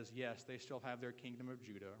 That is, yes, they still have their kingdom of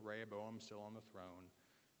Judah, Rehoboam still on the throne,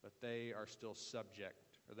 but they are still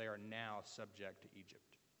subject, or they are now subject to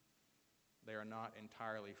Egypt. They are not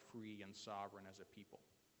entirely free and sovereign as a people.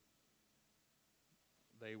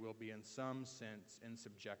 They will be in some sense in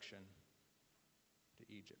subjection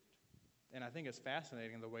to Egypt. And I think it's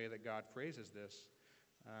fascinating the way that God phrases this.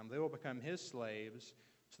 They will become his slaves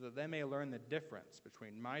so that they may learn the difference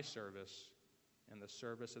between my service and the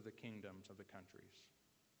service of the kingdoms of the countries.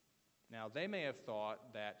 Now, they may have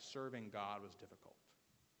thought that serving God was difficult.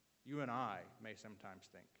 You and I may sometimes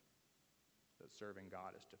think that serving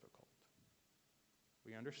God is difficult.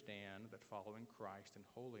 We understand that following Christ in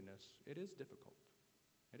holiness, it is difficult.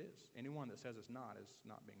 It is. Anyone that says it's not is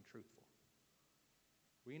not being truthful.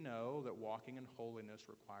 We know that walking in holiness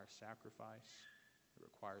requires sacrifice, it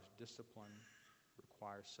requires discipline, it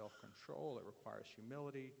requires self-control, it requires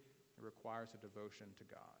humility, it requires a devotion to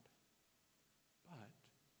God. But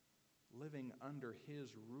living under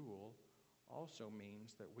his rule also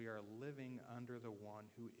means that we are living under the one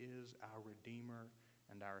who is our Redeemer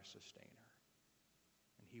and our Sustainer.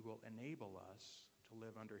 And he will enable us to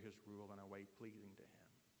live under his rule in a way pleasing to him.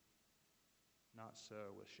 Not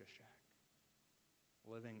so with Shishak.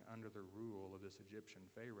 Living under the rule of this Egyptian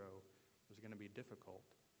Pharaoh was going to be difficult,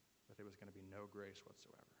 but there was going to be no grace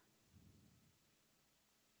whatsoever.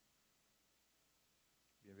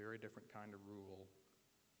 It'd be a very different kind of rule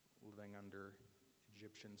living under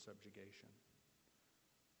Egyptian subjugation.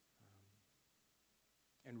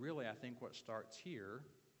 And really, I think what starts here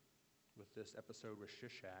with this episode with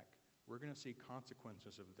Shishak, we're going to see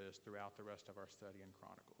consequences of this throughout the rest of our study in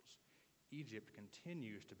Chronicles. Egypt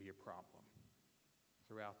continues to be a problem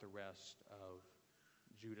throughout the rest of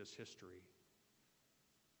Judah's history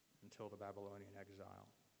until the Babylonian exile.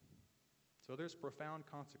 So there's profound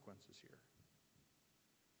consequences here.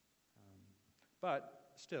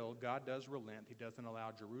 But still, God does relent. He doesn't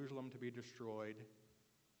allow Jerusalem to be destroyed.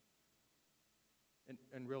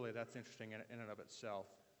 And really, that's interesting in and of itself,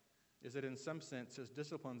 is that in some sense, his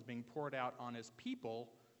discipline is being poured out on his people,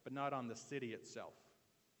 but not on the city itself.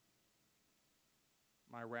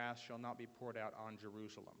 My wrath shall not be poured out on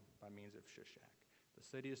Jerusalem by means of Shishak. The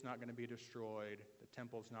city is not going to be destroyed. The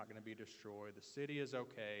temple is not going to be destroyed. The city is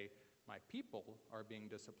okay. My people are being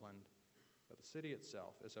disciplined, but the city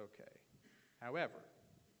itself is okay. However,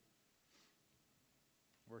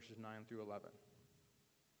 verses 9 through 11.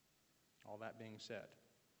 All that being said,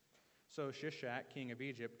 so Shishak, king of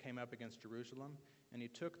Egypt, came up against Jerusalem, and he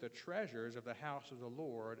took the treasures of the house of the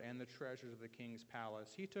Lord and the treasures of the king's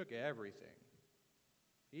palace. He took everything.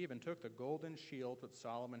 He even took the golden shield that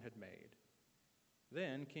Solomon had made.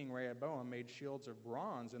 Then King Rehoboam made shields of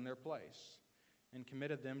bronze in their place and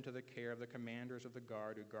committed them to the care of the commanders of the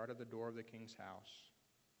guard who guarded the door of the king's house.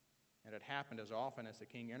 And it happened as often as the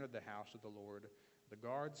king entered the house of the Lord, the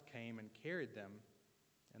guards came and carried them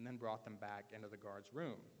and then brought them back into the guard's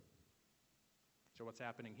room. So what's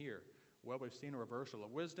happening here? Well, we've seen a reversal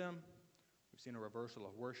of wisdom. We've seen a reversal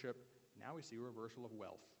of worship. Now we see a reversal of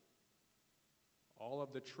wealth. All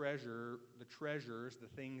of the treasures, the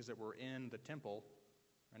things that were in the temple,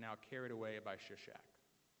 are now carried away by Shishak.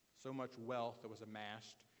 So much wealth that was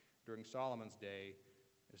amassed during Solomon's day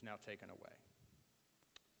is now taken away.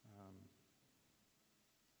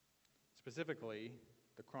 Specifically,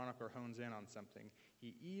 the chronicler hones in on something.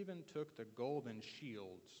 He even took the golden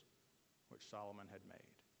shields which Solomon had made.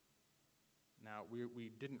 Now,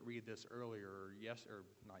 we didn't read this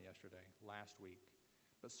last week.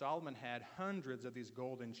 But Solomon had hundreds of these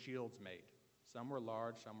golden shields made. Some were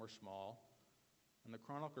large, some were small. And the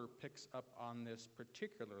chronicler picks up on this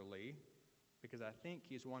particularly because I think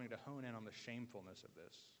he's wanting to hone in on the shamefulness of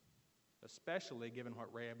this. especially given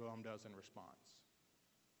what Rehoboam does in response.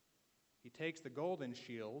 He takes the golden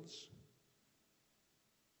shields,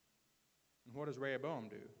 and what does Rehoboam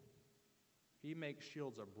do? He makes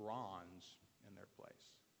shields of bronze in their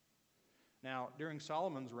place. Now, during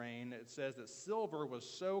Solomon's reign, it says that silver was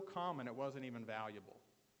so common it wasn't even valuable.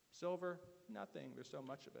 Silver, nothing. There's so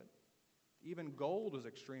much of it. Even gold was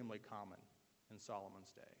extremely common in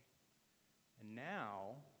Solomon's day. And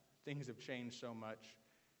now, things have changed so much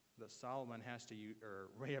that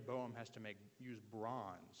Rehoboam has to use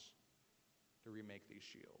bronze to remake these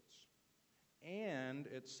shields. And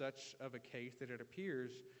it's such of a case that it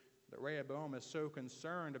appears that Rehoboam is so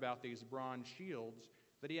concerned about these bronze shields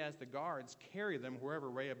that he has the guards carry them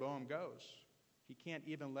wherever Rehoboam goes. He can't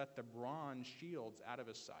even let the bronze shields out of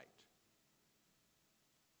his sight.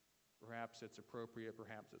 Perhaps it's appropriate,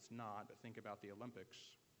 perhaps it's not, but think about the Olympics.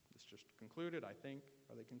 It's just concluded, I think.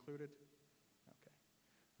 Are they concluded? Okay.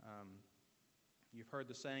 You've heard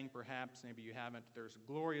the saying, perhaps, maybe you haven't. There's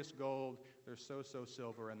glorious gold, there's so-so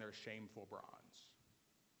silver, and there's shameful bronze.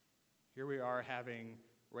 Here we are having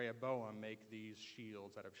Rehoboam make these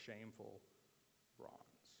shields out of shameful bronze.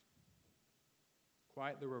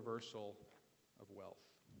 Quite the reversal of wealth.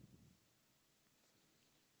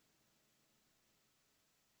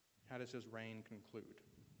 How does his reign conclude?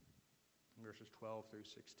 Verses 12 through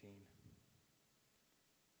 16.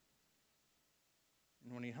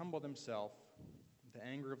 And when he humbled himself, the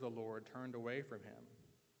anger of the Lord turned away from him,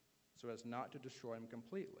 so as not to destroy him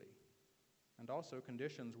completely. And also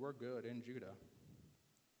conditions were good in Judah.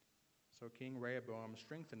 So King Rehoboam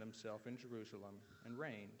strengthened himself in Jerusalem and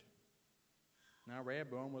reigned. Now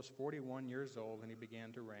Rehoboam was 41 years old, and he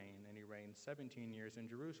began to reign, and he reigned 17 years in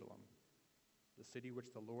Jerusalem, the city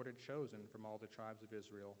which the Lord had chosen from all the tribes of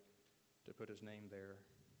Israel to put his name there.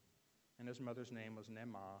 And his mother's name was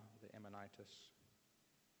Naamah the Ammonitess.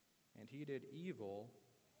 And he did evil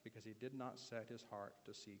because he did not set his heart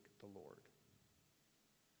to seek the Lord.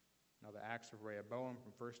 Now the acts of Rehoboam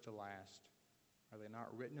from first to last, are they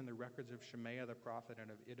not written in the records of Shemaiah the prophet and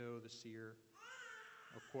of Iddo the seer,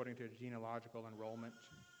 according to genealogical enrollment?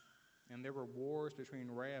 And there were wars between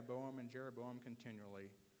Rehoboam and Jeroboam continually.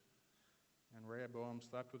 And Rehoboam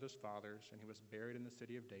slept with his fathers, and he was buried in the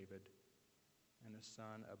city of David, and his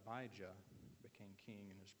son Abijah became king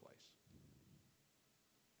in his place.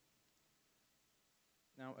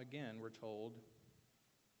 Now again, we're told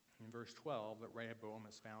in verse 12 that Rehoboam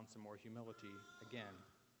has found some more humility again.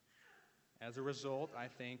 As a result, I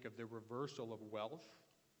think, of the reversal of wealth,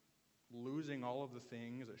 losing all of the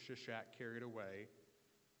things that Shishak carried away,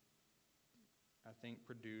 I think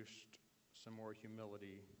produced some more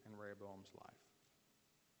humility in Rehoboam's life.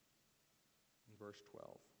 In verse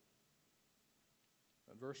 12.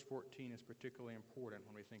 But verse 14 is particularly important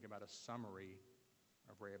when we think about a summary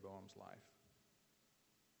of Rehoboam's life.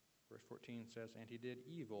 Verse 14 says, and he did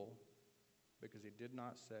evil because he did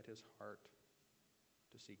not set his heart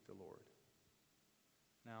to seek the Lord.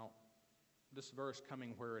 Now, this verse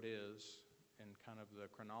coming where it is in kind of the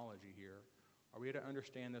chronology here, are we to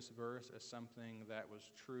understand this verse as something that was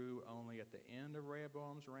true only at the end of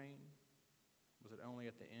Rehoboam's reign? Was it only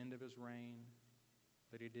at the end of his reign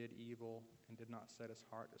that he did evil and did not set his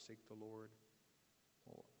heart to seek the Lord?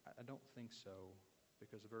 Well, I don't think so,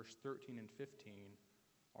 because verse 13 and 15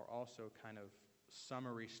 are also kind of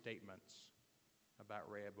summary statements about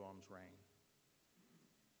Rehoboam's reign.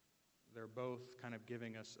 They're both kind of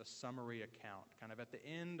giving us a summary account, kind of at the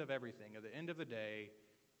end of everything. At the end of the day,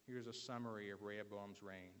 here's a summary of Rehoboam's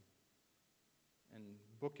reign. And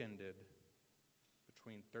bookended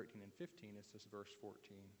between 13 and 15 is this verse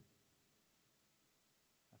 14.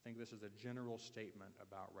 I think this is a general statement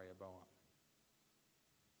about Rehoboam.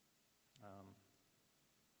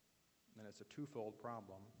 And it's a twofold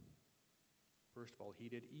problem. First of all, he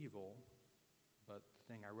did evil, but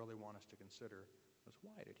the thing I really want us to consider was,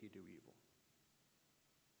 why did he do evil?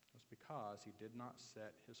 It was because he did not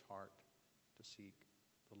set his heart to seek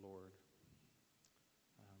the Lord.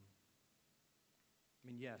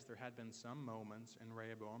 Yes, there had been some moments in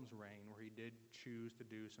Rehoboam's reign where he did choose to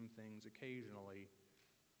do some things occasionally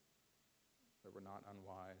that were not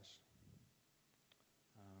unwise.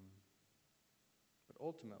 But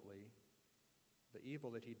ultimately, the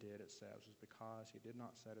evil that he did, it says, was because he did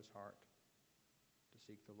not set his heart to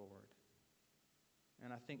seek the Lord.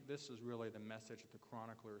 And I think this is really the message that the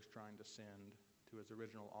chronicler is trying to send to his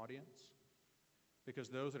original audience. Because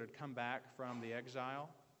those that had come back from the exile,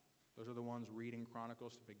 those are the ones reading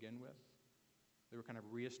Chronicles to begin with. They were kind of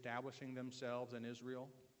reestablishing themselves in Israel,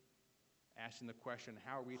 asking the question,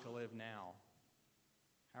 how are we to live now?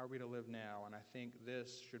 How are we to live now? And I think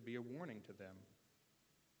this should be a warning to them.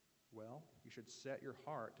 Well, you should set your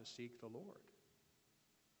heart to seek the Lord.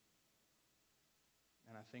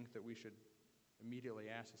 And I think that we should immediately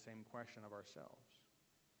ask the same question of ourselves.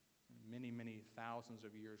 Many, many thousands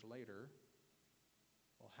of years later,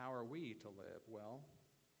 well, how are we to live? Well,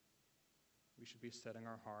 we should be setting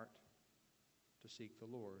our heart to seek the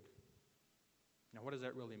Lord. Now, what does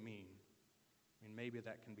that really mean? I mean, maybe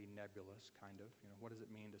that can be nebulous, kind of. What does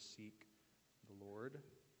it mean to seek the Lord?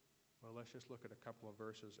 Well, let's just look at a couple of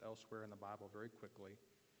verses elsewhere in the Bible very quickly.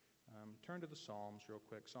 Turn to the Psalms real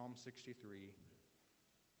quick. Psalm 63.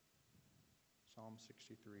 Psalm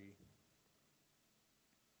 63.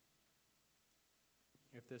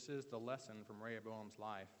 If this is the lesson from Rehoboam's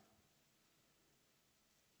life,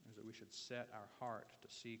 is that we should set our heart to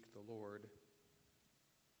seek the Lord.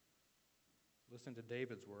 Listen to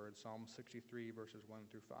David's words, Psalm 63, verses 1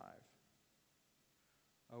 through 5.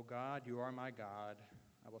 O God, you are my God.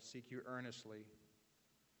 I will seek you earnestly.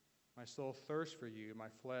 My soul thirsts for you. My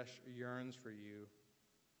flesh yearns for you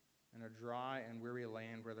in a dry and weary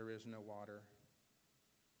land where there is no water.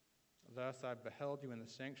 Thus I beheld you in the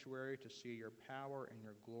sanctuary to see your power and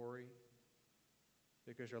your glory.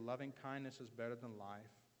 Because your loving kindness is better than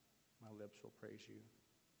life, my lips will praise you.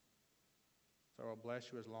 So I will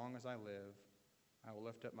bless you as long as I live. I will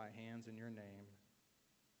lift up my hands in your name.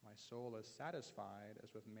 My soul is satisfied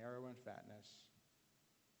as with marrow and fatness,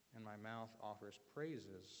 and my mouth offers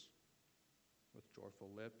praises with joyful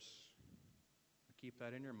lips. Keep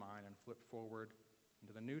that in your mind and flip forward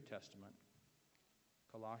into the New Testament.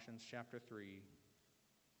 Colossians chapter 3.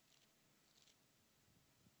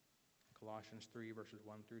 Colossians 3, verses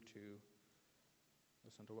 1 through 2.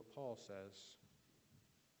 Listen to what Paul says.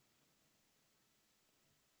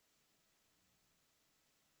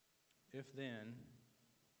 If then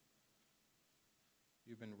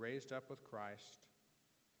you've been raised up with Christ,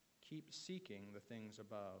 keep seeking the things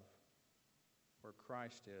above, where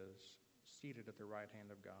Christ is, seated at the right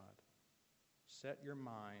hand of God. Set your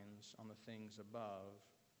minds on the things above,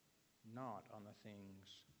 not on the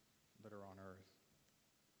things that are on earth.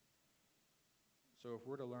 So if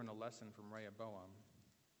we're to learn a lesson from Rehoboam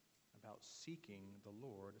about seeking the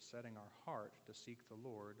Lord, setting our heart to seek the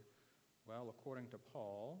Lord, well, according to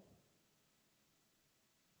Paul,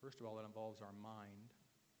 first of all, it involves our mind,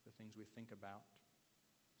 the things we think about,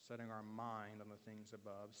 setting our mind on the things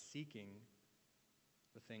above, seeking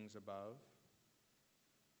the things above.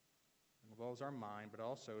 It involves our mind, but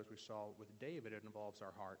also, as we saw with David, it involves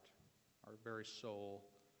our heart, our very soul,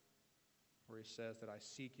 where he says that I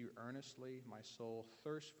seek you earnestly, my soul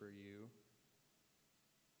thirsts for you.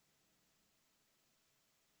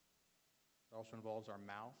 It also involves our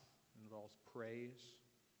mouth. It involves praise.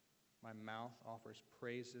 My mouth offers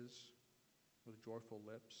praises with joyful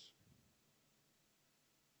lips.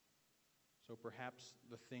 So perhaps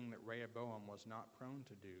the thing that Rehoboam was not prone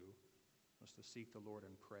to do was to seek the Lord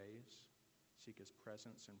in praise, seek his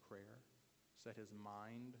presence in prayer, set his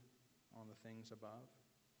mind on the things above,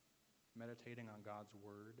 meditating on God's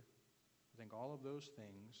word. I think all of those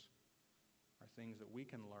things are things that we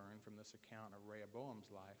can learn from this account of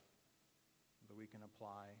Rehoboam's life that we can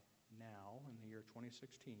apply now in the year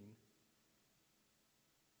 2016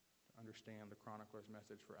 to understand the chronicler's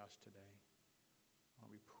message for us today.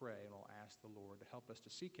 We pray and we'll ask the Lord to help us to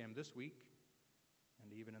seek him this week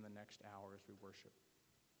and even in the next hour as we worship.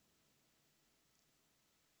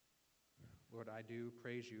 Lord, I do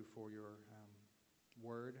praise you for your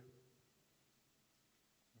word,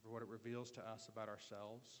 for what it reveals to us about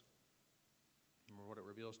ourselves, and for what it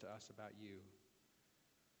reveals to us about you.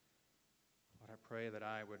 Lord, I pray that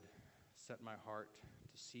I would set my heart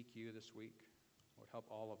to seek you this week. Lord, help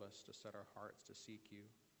all of us to set our hearts to seek you.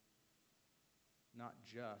 Not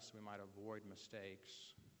just so we might avoid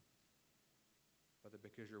mistakes, but that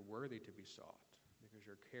because you're worthy to be sought, because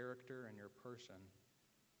your character and your person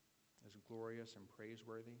is glorious and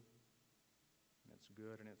praiseworthy, and it's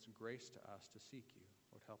good and it's grace to us to seek you.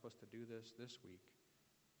 Lord, help us to do this week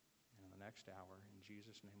and in the next hour. In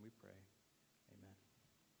Jesus' name we pray. Amen.